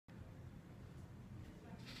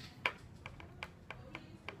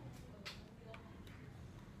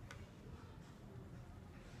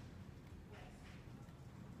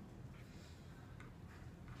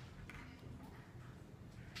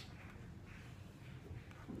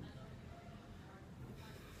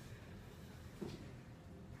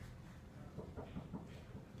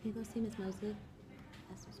you go see Miss Mosley?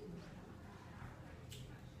 Ask Miss Mosley.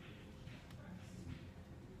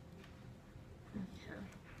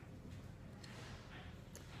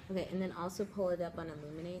 Okay, and then also pull it up on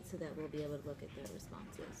Illuminate so that we'll be able to look at the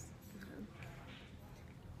responses. Okay.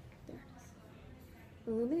 There it is.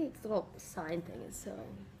 Illuminate's little sign thing is so...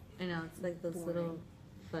 I know, it's like this boring. little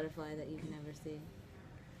butterfly that you can never see.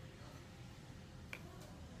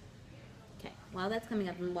 Okay, while that's coming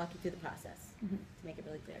up, I'm going to walk you through the process to make it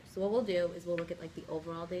really clear. So what we'll do is we'll look at like the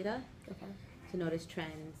overall data to notice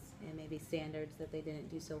trends and maybe standards that they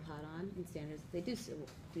didn't do so hot on and standards that they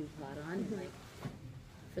do hot on. And like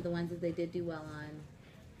for the ones that they did do well on,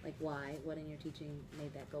 like why, what in your teaching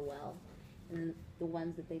made that go well. And then the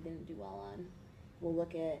ones that they didn't do well on, we'll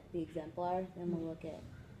look at the exemplar, then we'll look at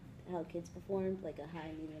how kids performed, like a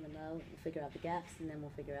high, medium, and low. We'll figure out the gaps, and then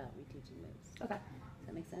we'll figure out reteaching moves. Okay. Does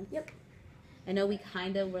that make sense? Yep. I know we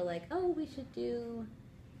kind of were like, oh, we should do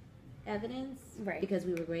evidence, right? Because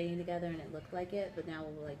we were grading together and it looked like it, but now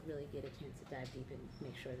we'll like really get a chance to dive deep and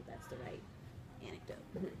make sure that that's the right anecdote.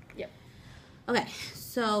 Yep. Okay,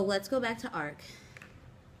 so let's go back to ARC.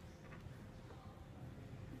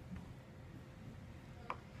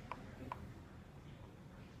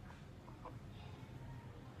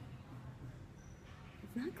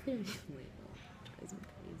 It's not clearly labeled, which drives me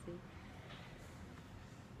crazy.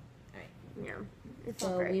 All right. Yeah. It's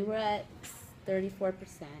So we were at 34%.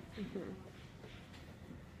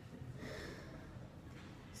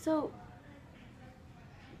 So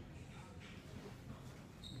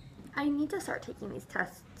I need to start taking these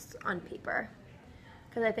tests on paper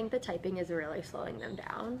because I think the typing is really slowing them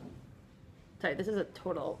down. Sorry, this is a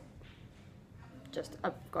total just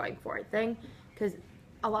a going forward thing because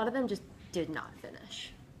a lot of them just did not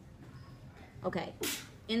finish. Okay.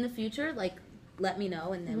 In the future, like, let me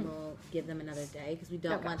know and then we'll give them another day because we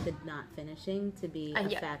don't want the not finishing to be a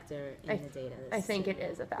factor in the data. I think it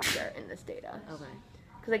is a factor in this data. Okay.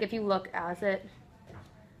 Because like if you look as it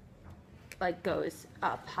like goes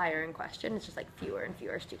up higher in question, it's just like fewer and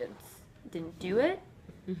fewer students didn't do it.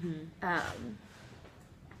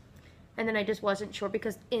 And then I just wasn't sure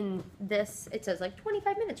because in this it says like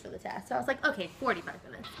 25 minutes for the test. So I was like, okay, 45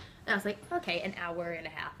 minutes. And I was like, okay, an hour and a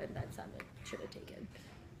half, and that's something I should have taken.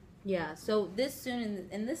 Yeah, so this soon,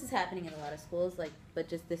 and this is happening in a lot of schools, like, but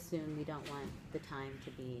just this soon, we don't want the time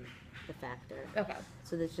to be the factor. Okay.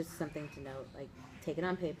 So that's just something to note, like, take it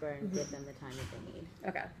on paper and give them the time that they need.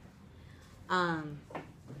 Okay.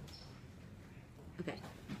 Okay,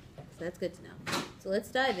 so that's good to know. So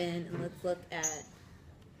let's dive in and let's look at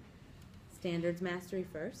standards mastery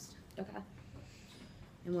first. Okay.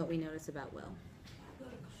 And what we notice about Will.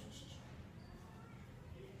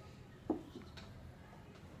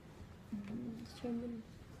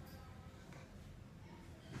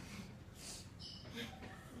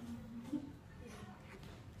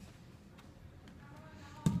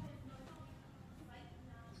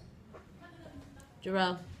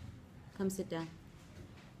 Jerome, come sit down.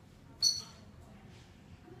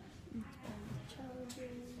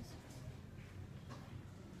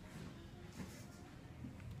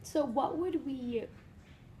 So what would we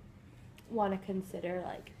want to consider,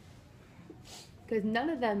 like, because none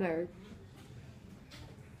of them are,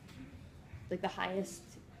 like, the highest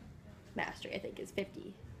mastery, I think, is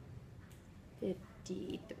 53.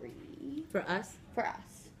 For us? For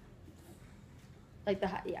us. Like,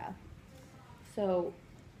 yeah. So,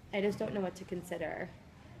 I just don't know what to consider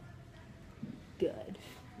good.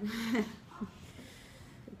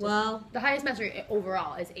 Well, the highest mastery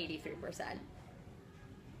overall is 83%.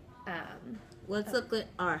 Let's look at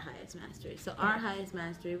our highest mastery. So our highest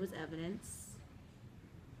mastery was evidence.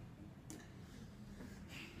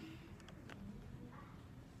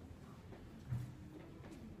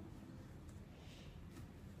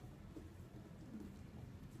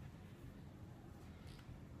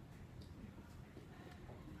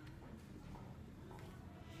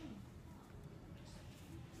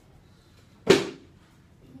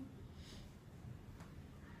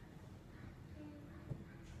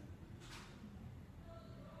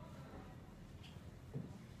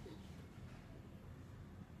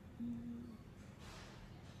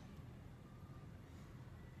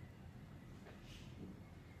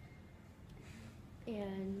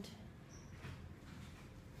 And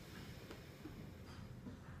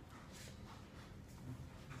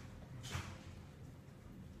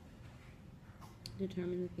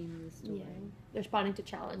Determine the theme of the story. yeah, responding to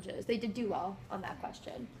challenges. They did do well on that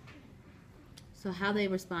question. So how they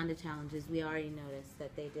respond to challenges, we already noticed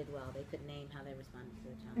that they did well. They could name how they responded to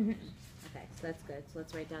the challenges. Okay, so that's good. So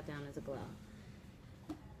let's write that down as a glow.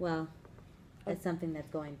 Well, as something that's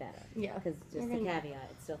going better. Yeah. Because just the caveat,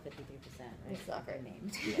 it's still 53%, right? It's not They're great.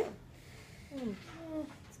 named. Yeah.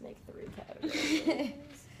 Let's make 3 categories.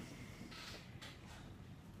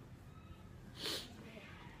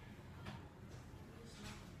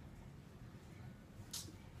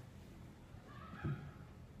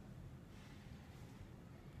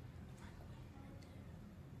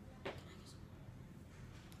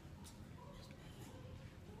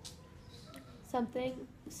 Something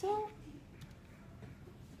so.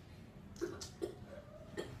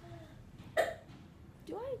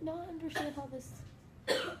 Do I not understand how this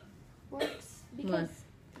works? Because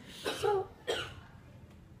so.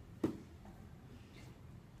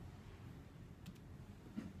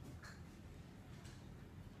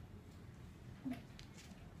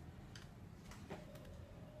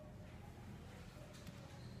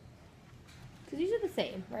 Because these are the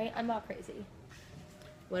same, right? I'm not crazy.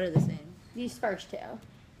 What are the same? These first two.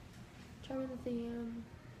 Charm the theme.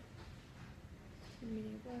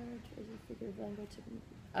 Meaning of words, or is it figure of language?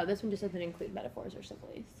 Oh, this one just doesn't include metaphors or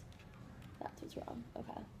similes. That's what's wrong.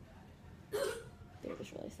 Okay. They're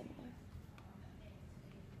just really similar.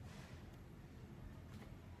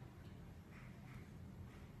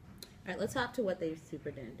 All right, let's hop to what they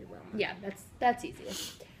super didn't do well. Yeah, that's easy.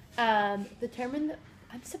 The term in the,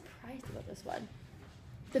 I'm surprised about this one.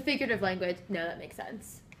 The figurative language, no, that makes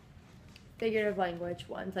sense. Figurative language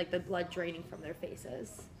ones, like the blood draining from their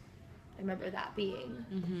faces. I remember that being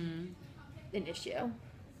an issue.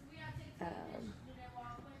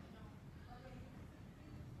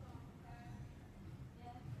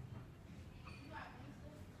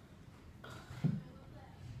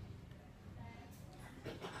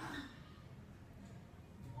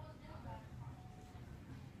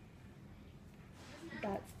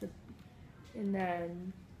 That's the, and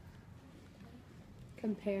then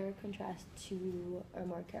compare, contrast two or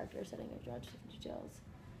more characters setting of judge details.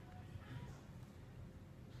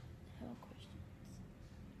 How questions?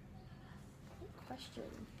 What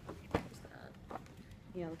question is that?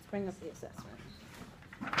 Yeah, let's bring up the assessment.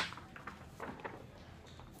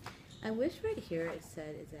 I wish right here it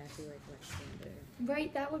said exactly like what standard.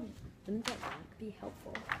 Right, that would Wouldn't that work? be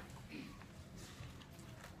helpful.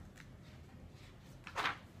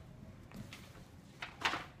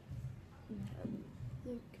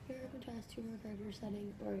 Compare, contrast two or more characters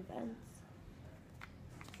setting or events.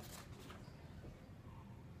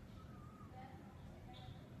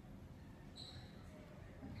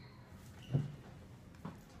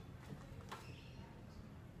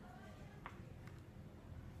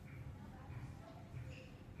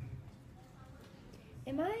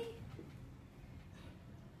 Am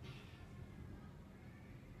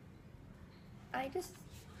I just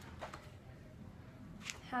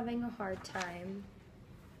having a hard time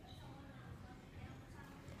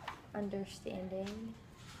understanding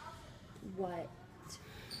what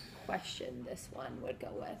question this one would go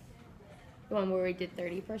with. The one where we did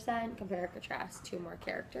 30%, compare, contrast two more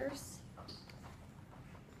characters.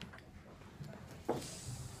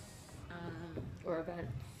 Or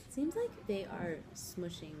events. Seems like they are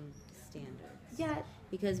smushing standards. Yeah.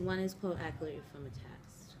 Because one is quote accurately from a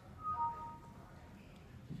text.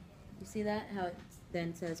 You see that? How it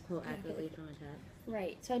then says quote accurately from a text?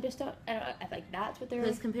 Right. So I just don't, I think that's what they're...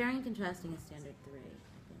 Because comparing and contrasting is standard 3, I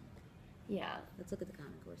think. Yeah. Let's look at the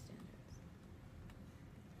Common Core standards.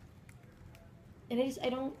 And I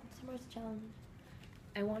don't, somewhere's the challenge.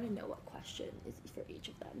 I want to know what question is for each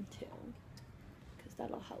of them too. Because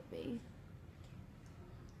that'll help me.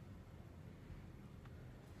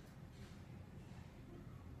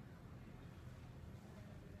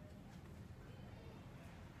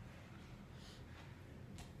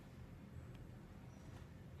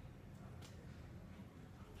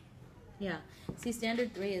 Yeah. See,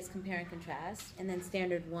 standard 3 is compare and contrast, and then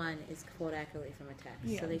standard 1 is quote accurately from a text.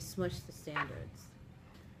 Yeah. So they smush the standards,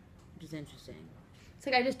 which is interesting. It's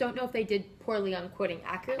like I just don't know if they did poorly on quoting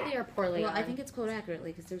accurately or poorly on... Well, I think it's quote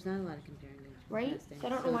accurately because there's not a lot of comparing and right? contrasting. So I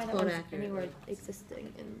don't know why it's that was quote accurately. anywhere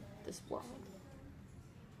existing in this world.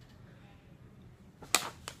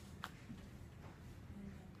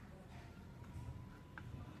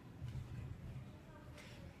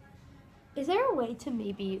 Is there a way to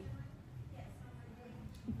maybe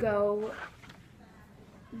go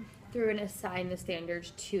through and assign the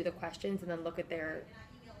standards to the questions and then look at their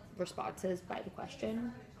responses by the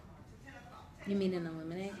question? You mean in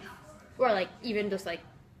eliminate? Or like even just like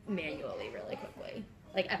manually really quickly.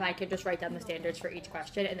 Like if I could just write down the standards for each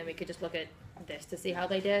question and then we could just look at this to see how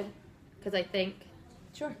they did. Because I think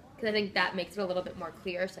Sure. Because I think that makes it a little bit more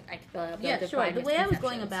clear. So like, I feel like Yeah, sure. The way I was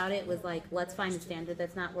going about it was like, let's find the standard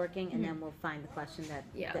that's not working, and then we'll find the question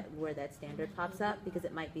where that standard pops up, because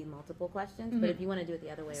it might be multiple questions. But if you want to do it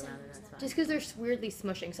the other way around, then that's fine. Just because they're weirdly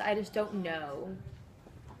smushing, so I just don't know.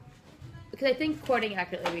 Because I think quoting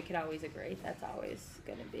accurately, we could always agree. That's always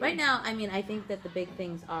going to be. Right now, I mean, I think that the big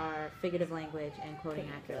things are figurative language and quoting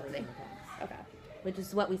accurately in the text. Okay. Which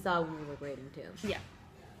is what we saw when we were grading too. Yeah.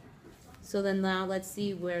 So then now let's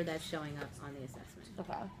see where that's showing up on the assessment.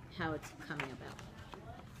 Okay. How it's coming about.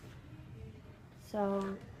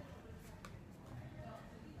 So.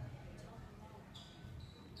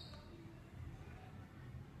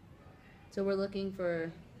 So we're looking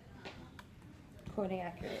for. Quoting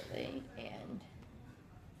accurately and.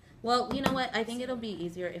 Well, you know what? I think it'll be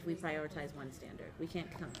easier if we prioritize one standard. We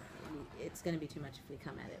can't come. It's going to be too much if we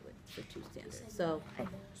come at it with two standards. So,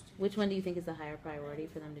 which one do you think is the higher priority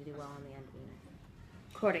for them to do well on the end of the unit?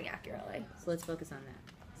 Quoting accurately. So let's focus on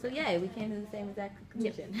that. So yay, we came to the same exact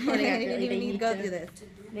conclusion. Yep. Quoting accurately. We didn't even need to go through this.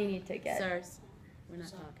 They need to get. Sirs, we're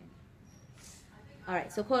not talking. All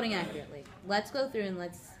right. So quoting accurately. Let's go through and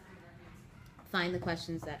let's find the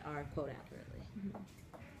questions that are quote accurately.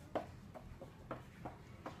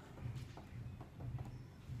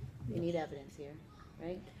 We need evidence here,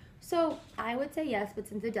 right? So I would say yes, but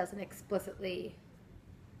since it doesn't explicitly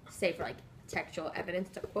say for like textual evidence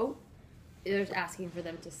to quote, they're just asking for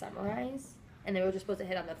them to summarize, and they were just supposed to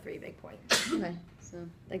hit on the 3 big points. Okay, so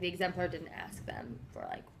like the exemplar didn't ask them for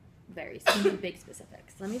like very big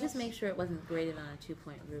specifics. let me just make sure it wasn't graded on a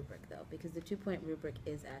 2-point rubric though, because the 2-point rubric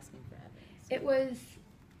is asking for evidence. It was.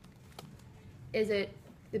 Is it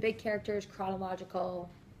the big characters, chronological,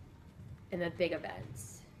 and the big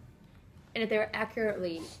events? And if they were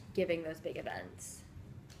accurately giving those big events.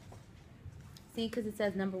 See, because it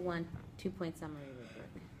says number 1, 2-point summary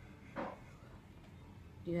rubric.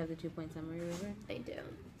 Do you have the 2-point summary rubric? I do.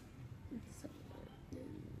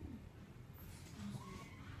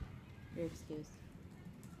 You're excused.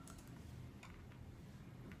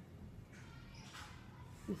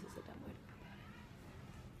 This is a dumb way to go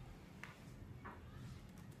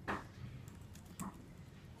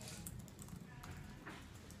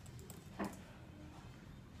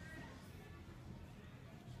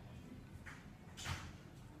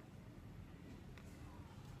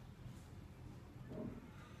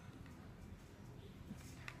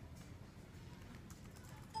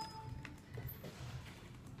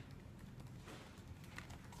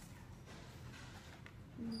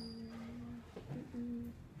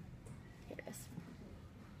Here it is.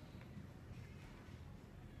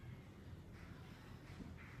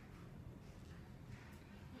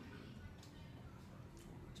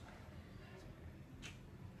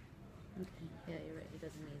 Okay, yeah, you're right. It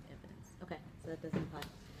doesn't need evidence. Okay, so that doesn't apply.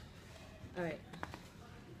 All right.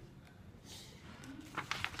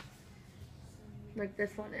 Like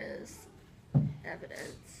this one is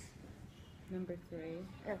evidence. Number 3.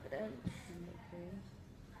 Evidence. Number 3.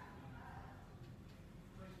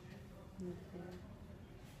 Okay.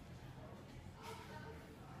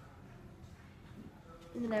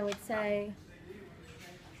 And then I would say,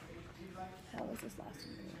 how was this last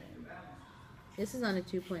one? This is on a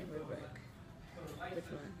 2-point rubric. Which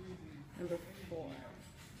one? Number 4.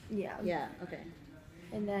 Yeah. Yeah, okay.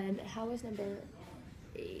 And then how was number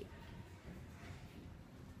 8?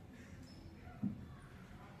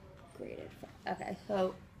 Graded. Okay,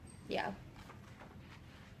 so yeah.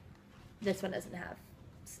 This one doesn't have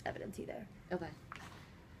evidence either. Okay.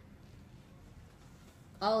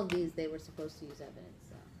 All of these, they were supposed to use evidence,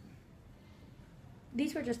 so.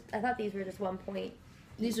 These were just, I thought these were just 1 point.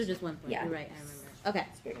 These are just 1 point. Yeah. You're right, I remember. Okay.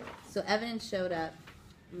 So evidence showed up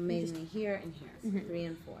mainly here and here. So 3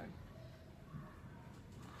 and 4.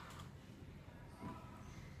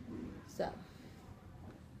 So.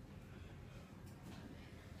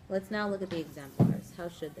 Let's now look at the exemplars. How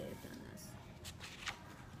should they have done this?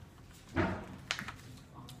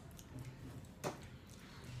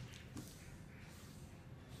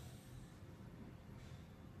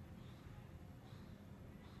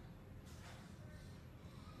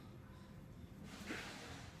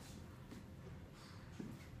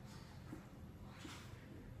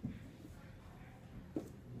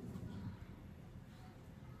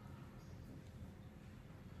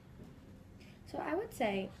 So I would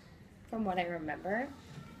say, from what I remember,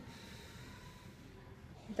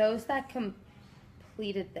 those that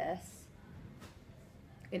completed this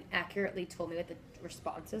and accurately told me what the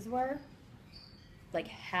responses were, like,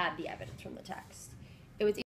 had the evidence from the text.